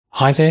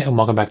Hi there and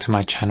welcome back to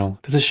my channel.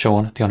 This is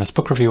Sean, the Honest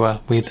Book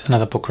Reviewer, with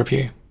another book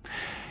review.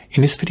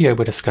 In this video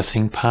we're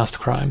discussing Past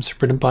Crimes,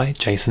 written by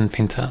Jason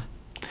Pinter.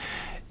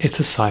 It's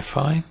a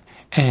sci-fi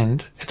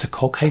and it's a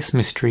cold case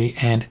mystery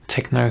and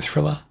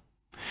techno-thriller.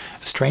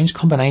 A strange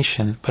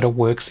combination, but it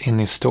works in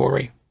this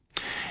story.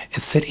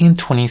 It's set in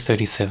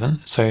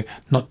 2037, so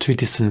not too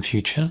distant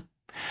future.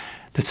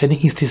 The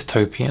setting is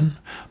dystopian,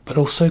 but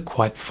also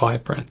quite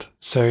vibrant,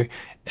 so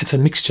it's a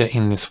mixture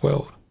in this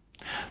world.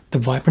 The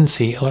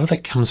vibrancy, a lot of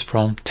it comes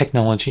from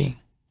technology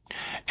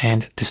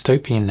and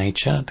dystopian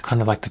nature,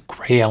 kind of like the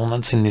grey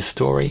elements in this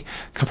story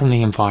come from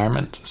the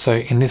environment. So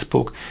in this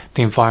book,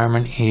 the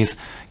environment is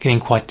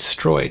getting quite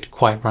destroyed,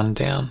 quite run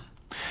down.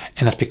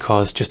 And that's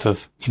because just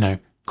of,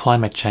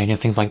 climate change and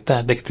things like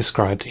that get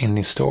described in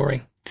this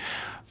story.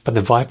 But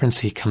the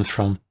vibrancy comes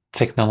from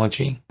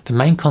technology. The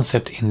main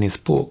concept in this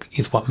book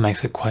is what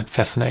makes it quite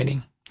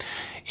fascinating.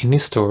 In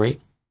this story,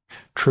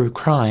 true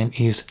crime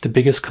is the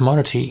biggest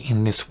commodity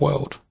in this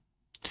world.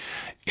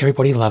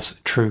 Everybody loves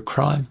true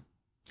crime.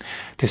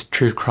 There's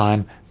true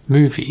crime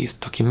movies,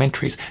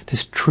 documentaries.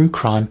 There's true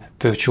crime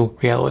virtual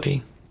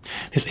reality.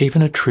 There's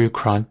even a true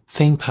crime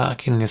theme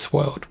park in this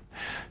world.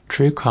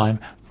 True crime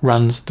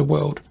runs the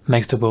world,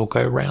 makes the world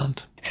go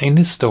round. And in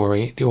this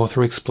story, the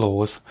author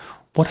explores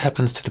what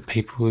happens to the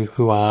people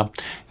who are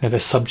the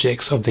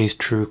subjects of these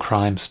true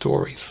crime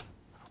stories.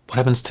 What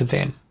happens to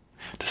them?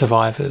 The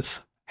survivors?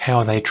 How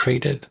are they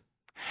treated?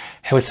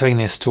 How is having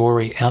their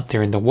story out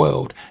there in the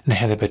world and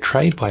how they're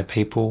betrayed by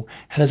people,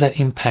 how does that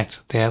impact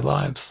their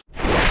lives?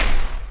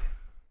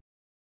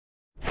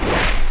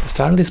 The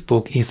start of this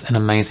book is an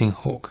amazing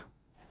hook.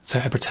 So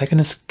our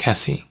protagonist,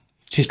 Cassie,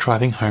 she's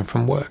driving home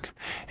from work.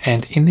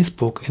 And in this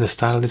book, at the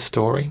start of this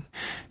story,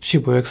 she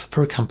works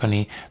for a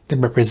company that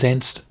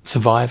represents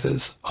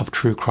survivors of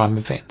true crime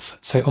events.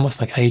 So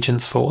almost like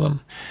agents for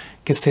them,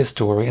 gets their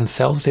story and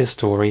sells their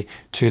story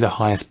to the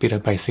highest bidder,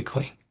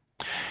 basically.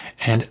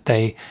 And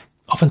they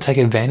often take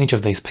advantage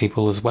of these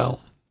people as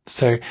well.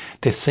 So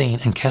they're seen,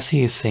 and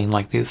Cassie is seen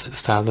like this at the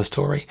start of the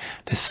story.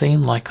 They're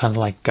seen like kind of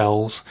like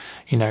gulls,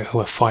 who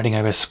are fighting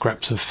over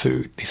scraps of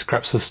food, these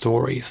scraps of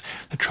stories,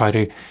 to try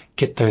to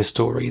get those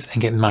stories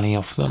and get money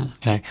off them,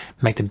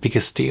 make the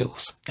biggest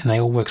deals. And they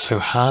all work so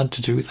hard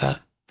to do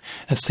that.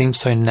 It seems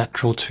so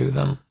natural to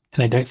them,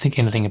 and they don't think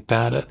anything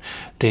about it.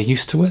 They're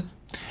used to it.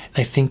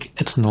 They think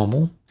it's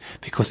normal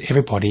because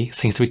everybody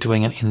seems to be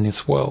doing it in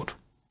this world.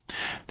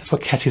 That's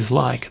what Cassie's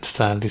like at the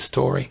start of this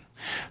story.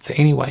 So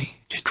anyway,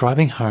 she's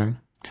driving home.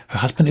 Her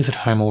husband is at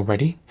home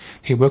already.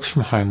 He works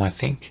from home, I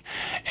think.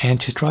 And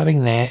she's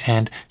driving there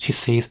and she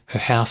sees her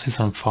house is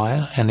on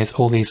fire and there's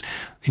all these,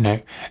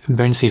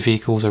 emergency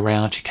vehicles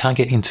around. She can't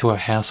get into her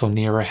house or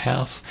near her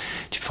house.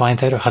 She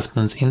finds out her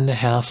husband's in the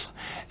house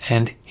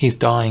and he's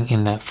dying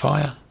in that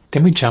fire.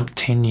 Then we jump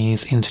 10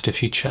 years into the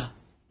future.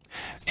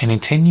 And in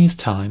 10 years'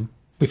 time,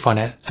 we find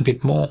out a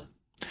bit more.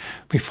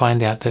 We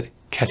find out that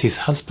Cassie's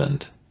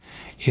husband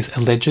is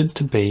alleged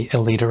to be a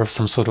leader of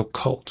some sort of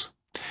cult.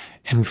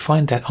 And we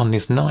find that on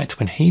this night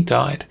when he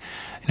died,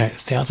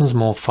 thousands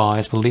more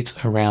fires were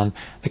lit around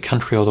the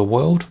country or the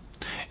world,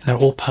 and they're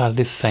all part of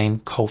this same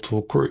cult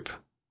or group.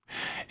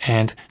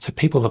 And so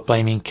people are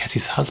blaming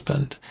Cassie's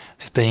husband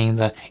as being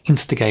the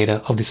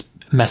instigator of this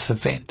mass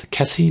event.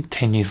 Cassie,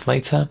 10 years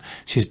later,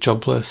 she's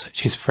jobless,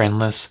 she's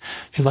friendless,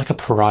 she's like a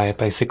pariah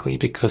basically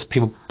because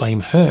people blame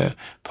her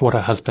for what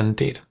her husband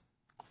did.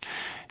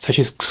 So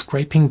she's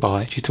scraping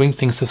by, she's doing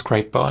things to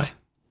scrape by,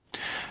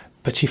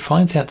 but she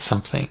finds out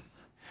something.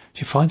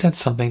 She finds out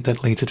something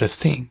that leads her to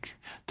think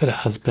that her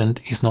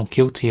husband is not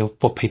guilty of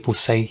what people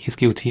say he's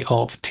guilty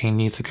of 10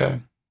 years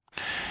ago.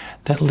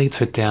 That leads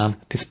her down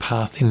this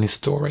path in this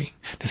story,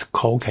 this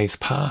cold case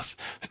path,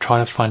 to try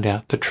to find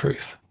out the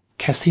truth.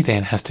 Cassie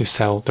then has to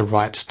sell the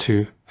rights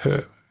to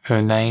her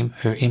name,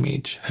 her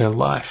image, her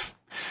life,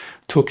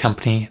 to a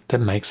company that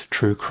makes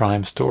true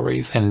crime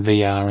stories and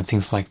VR and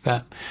things like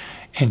that.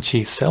 And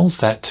she sells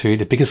that to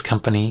the biggest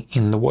company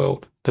in the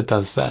world that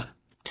does that.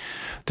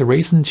 The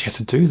reason she has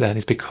to do that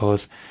is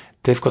because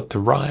they've got the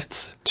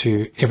rights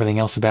to everything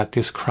else about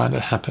this crime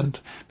that happened.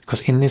 Because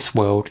in this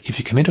world, if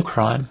you commit a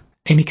crime,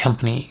 any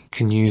company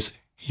can use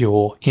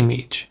your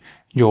image,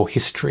 your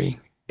history,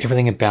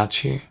 everything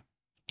about you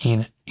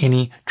in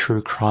any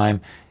true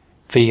crime,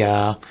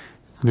 VR,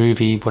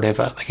 movie,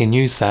 whatever. They can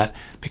use that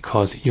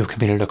because you've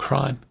committed a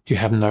crime. You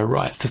have no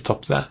rights to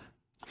stop that.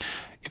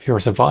 If you're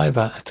a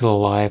survivor, still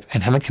alive,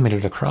 and haven't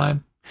committed a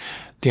crime,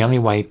 the only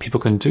way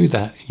people can do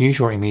that, use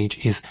your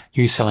image, is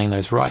you selling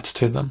those rights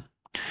to them.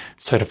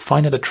 So to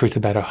find out the truth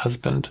about her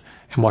husband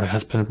and what her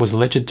husband was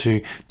alleged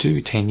to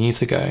do 10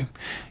 years ago,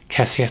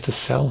 Cassie has to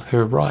sell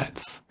her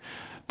rights.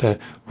 The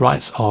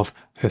rights of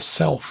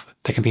herself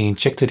that can be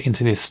injected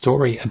into this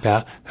story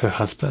about her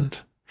husband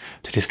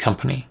to this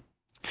company.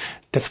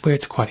 That's where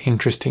it's quite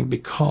interesting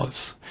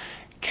because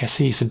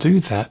Cassie used to do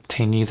that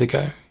 10 years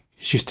ago.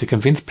 She used to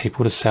convince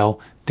people to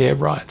sell their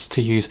rights,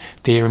 to use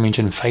their image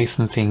and face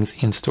and things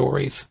in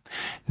stories.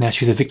 Now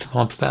she's a victim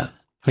of that.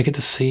 We get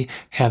to see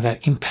how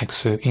that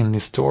impacts her in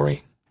this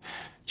story.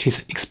 She's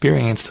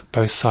experienced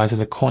both sides of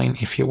the coin,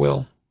 if you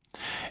will.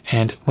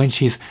 And when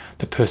she's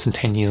the person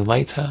 10 years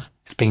later,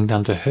 it's being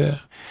done to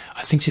her,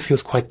 I think she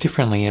feels quite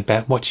differently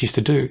about what she used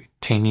to do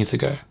 10 years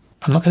ago.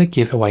 I'm not going to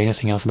give away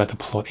anything else about the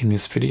plot in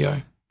this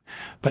video,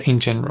 but in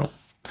general,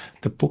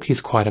 the book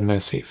is quite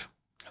immersive.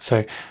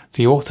 So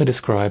the author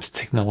describes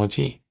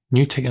technology,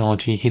 new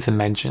technology he's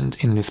imagined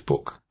in this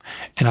book.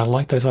 And I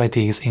like those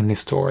ideas in this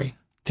story.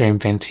 They're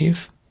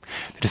inventive,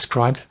 they're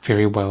described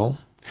very well,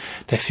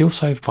 they feel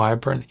so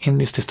vibrant in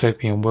this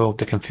dystopian world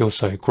that can feel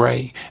so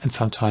grey and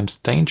sometimes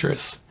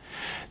dangerous.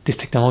 This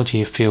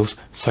technology feels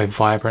so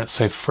vibrant,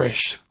 so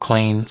fresh,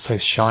 clean, so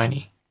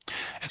shiny.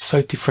 It's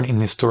so different in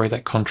this story,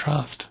 that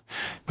contrast.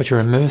 But you're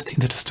immersed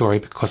into the story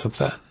because of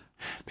that.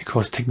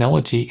 Because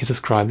technology is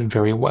described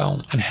very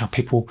well, and how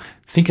people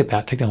think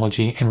about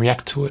technology and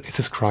react to it is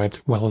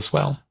described well as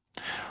well.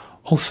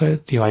 Also,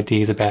 the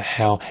ideas about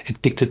how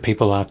addicted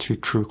people are to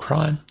true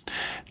crime.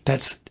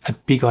 That's a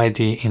big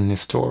idea in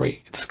this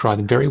story. It's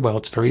described very well,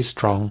 it's very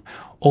strong,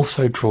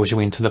 also draws you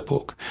into the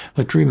book.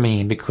 It drew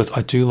me in because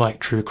I do like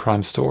true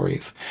crime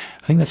stories.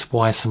 I think that's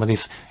why some of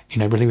this,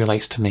 really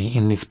relates to me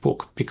in this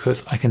book,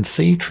 because I can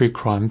see true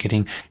crime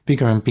getting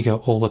bigger and bigger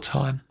all the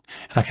time.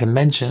 And I can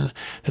imagine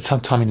that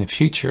sometime in the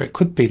future, it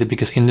could be the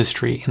biggest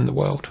industry in the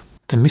world.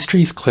 The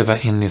mystery is clever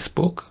in this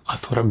book. I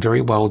thought it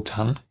very well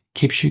done.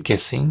 Keeps you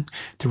guessing.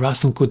 There are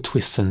some good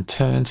twists and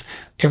turns.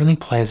 Everything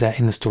plays out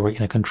in the story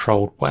in a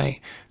controlled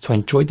way. So I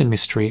enjoyed the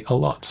mystery a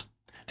lot.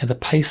 Now the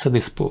pace of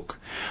this book.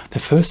 The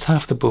first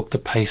half of the book, the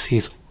pace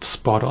is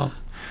spot on.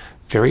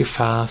 Very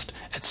fast.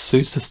 It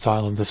suits the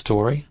style of the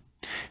story.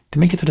 Then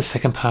we get to the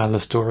second part of the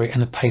story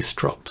and the pace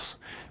drops.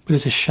 But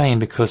it's a shame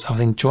because I was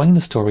enjoying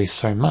the story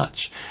so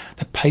much.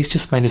 The pace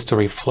just made the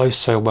story flow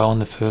so well in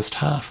the first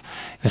half.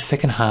 In the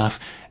second half,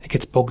 it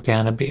gets bogged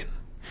down a bit.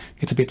 It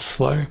gets a bit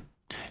slow.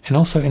 And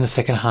also in the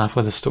second half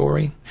of the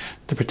story,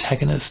 the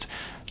protagonist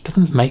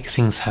doesn't make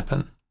things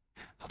happen.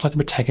 It's like the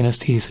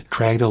protagonist is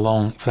dragged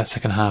along for that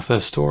second half of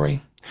the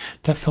story.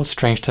 That felt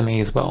strange to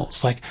me as well.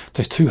 It's like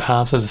those two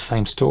halves of the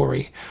same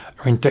story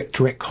are in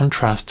direct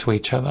contrast to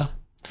each other.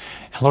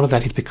 And a lot of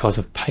that is because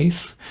of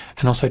pace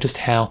and also just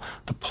how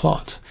the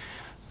plot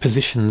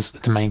positions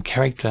the main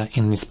character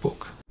in this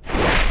book.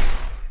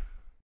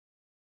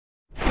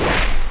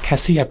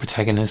 Cassie, our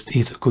protagonist,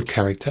 is a good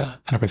character,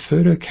 and I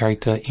prefer her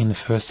character in the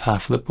first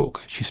half of the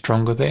book. She's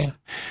stronger there.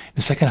 In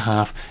the second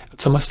half,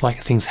 it's almost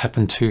like things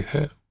happen to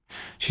her.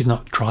 She's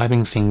not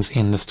driving things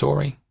in the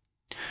story.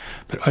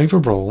 But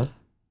overall,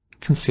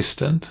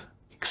 consistent,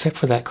 except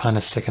for that kind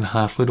of second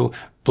half little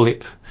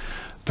blip.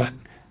 But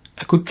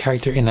a good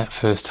character in that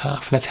first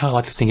half. And that's how I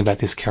like to think about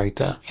this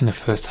character in the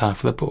first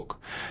half of the book,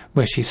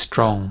 where she's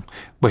strong,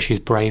 where she's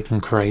brave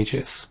and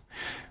courageous,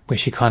 where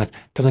she kind of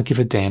doesn't give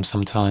a damn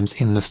sometimes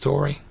in the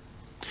story.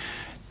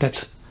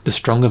 That's the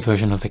stronger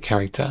version of the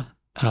character,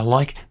 and I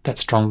like that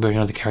strong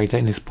version of the character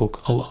in this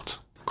book a lot.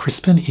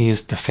 Crispin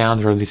is the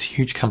founder of this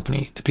huge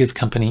company, the biggest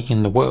company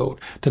in the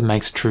world that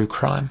makes true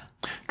crime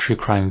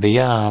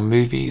VR,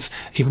 movies,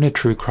 even a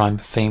true crime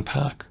theme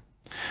park.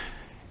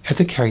 As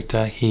a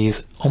character, he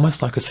is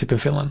almost like a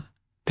supervillain.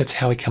 That's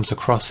how he comes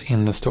across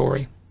in the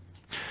story.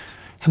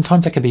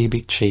 Sometimes that can be a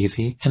bit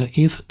cheesy, and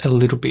it is a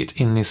little bit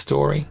in this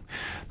story,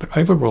 but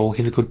overall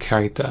he's a good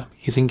character.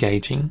 He's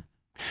engaging.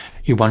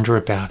 You wonder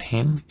about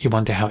him. You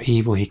wonder how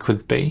evil he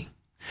could be.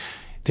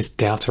 There's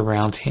doubt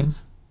around him.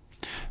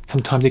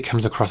 Sometimes he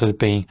comes across as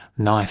being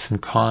nice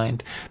and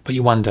kind, but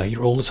you wonder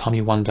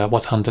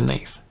what's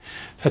underneath.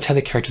 That's how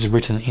the character's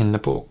written in the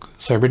book.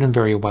 So written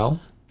very well,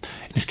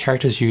 and his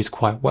character's used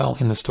quite well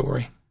in the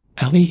story.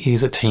 Ellie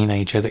is a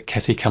teenager that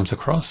Cassie comes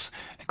across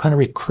and kind of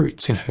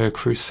recruits in her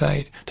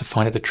crusade to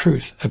find out the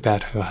truth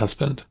about her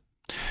husband.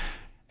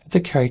 As a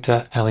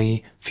character,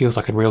 Ellie feels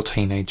like a real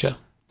teenager.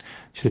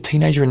 She's a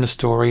teenager in the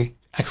story,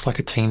 acts like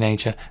a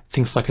teenager,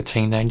 thinks like a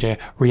teenager,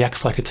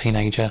 reacts like a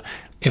teenager.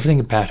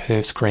 Everything about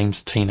her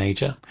screams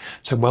teenager.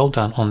 So well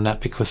done on that,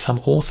 because some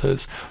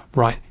authors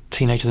write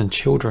teenagers and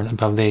children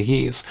above their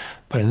years.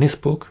 But in this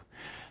book,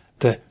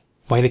 the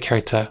way the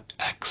character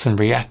acts and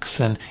reacts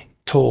and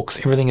talks,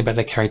 everything about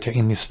the character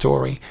in this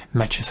story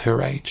matches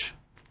her age.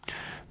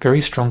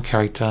 Very strong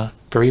character,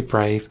 very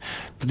brave,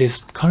 but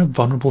there's kind of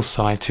vulnerable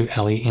side to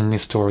Ellie in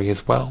this story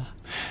as well.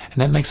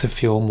 And that makes her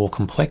feel more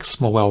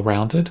complex, more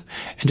well-rounded,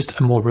 and just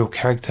a more real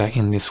character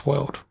in this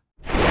world.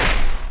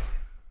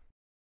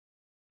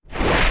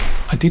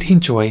 I did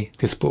enjoy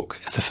this book.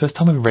 It's the first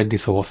time I've read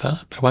this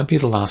author, but it won't be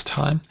the last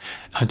time.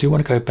 I do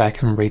want to go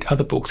back and read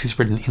other books he's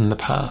written in the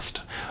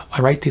past.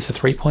 I rate this a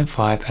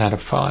 3.5 out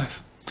of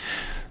 5.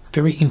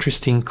 Very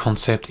interesting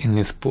concept in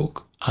this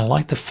book. I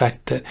like the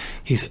fact that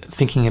he's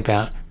thinking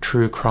about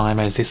true crime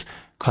as this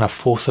kind of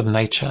force of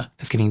nature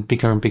that's getting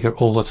bigger and bigger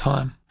all the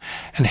time,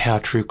 and how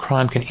true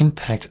crime can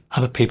impact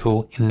other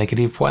people in a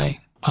negative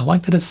way. I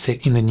like that it's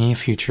set in the near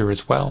future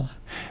as well.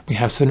 We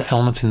have certain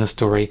elements in the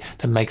story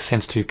that make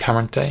sense to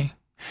current day.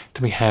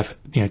 Then we have,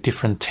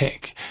 different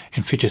tech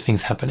and future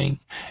things happening,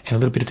 and a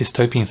little bit of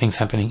dystopian things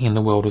happening in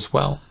the world as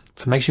well.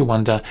 So it makes you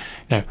wonder,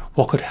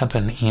 what could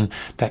happen in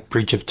that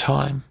bridge of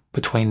time.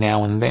 between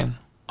now and then.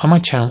 On my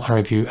channel, I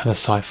review other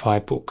sci-fi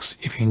books.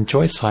 If you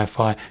enjoy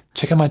sci-fi,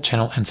 check out my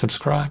channel and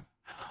subscribe.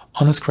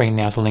 On the screen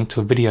now is a link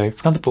to a video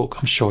for another book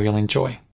I'm sure you'll enjoy.